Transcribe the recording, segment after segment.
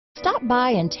Stop by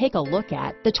and take a look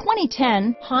at the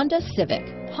 2010 Honda Civic.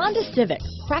 Honda Civic,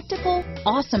 practical,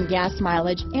 awesome gas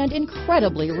mileage, and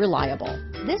incredibly reliable.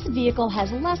 This vehicle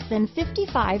has less than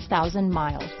 55,000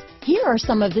 miles. Here are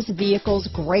some of this vehicle's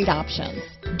great options: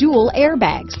 dual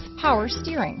airbags, power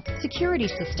steering, security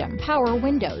system, power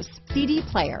windows, CD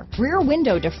player, rear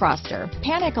window defroster,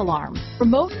 panic alarm,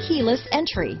 remote keyless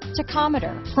entry,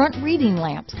 tachometer, front reading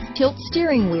lamps, tilt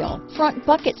steering wheel, front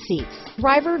bucket seats,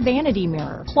 driver vanity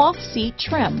mirror, cloth seat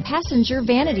trim, passenger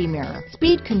vanity mirror,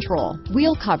 speed control,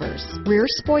 wheel covers, rear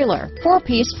spoiler,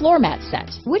 4-piece floor mat set.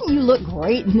 Wouldn't you look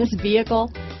great in this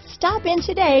vehicle? Stop in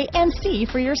today and see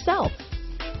for yourself.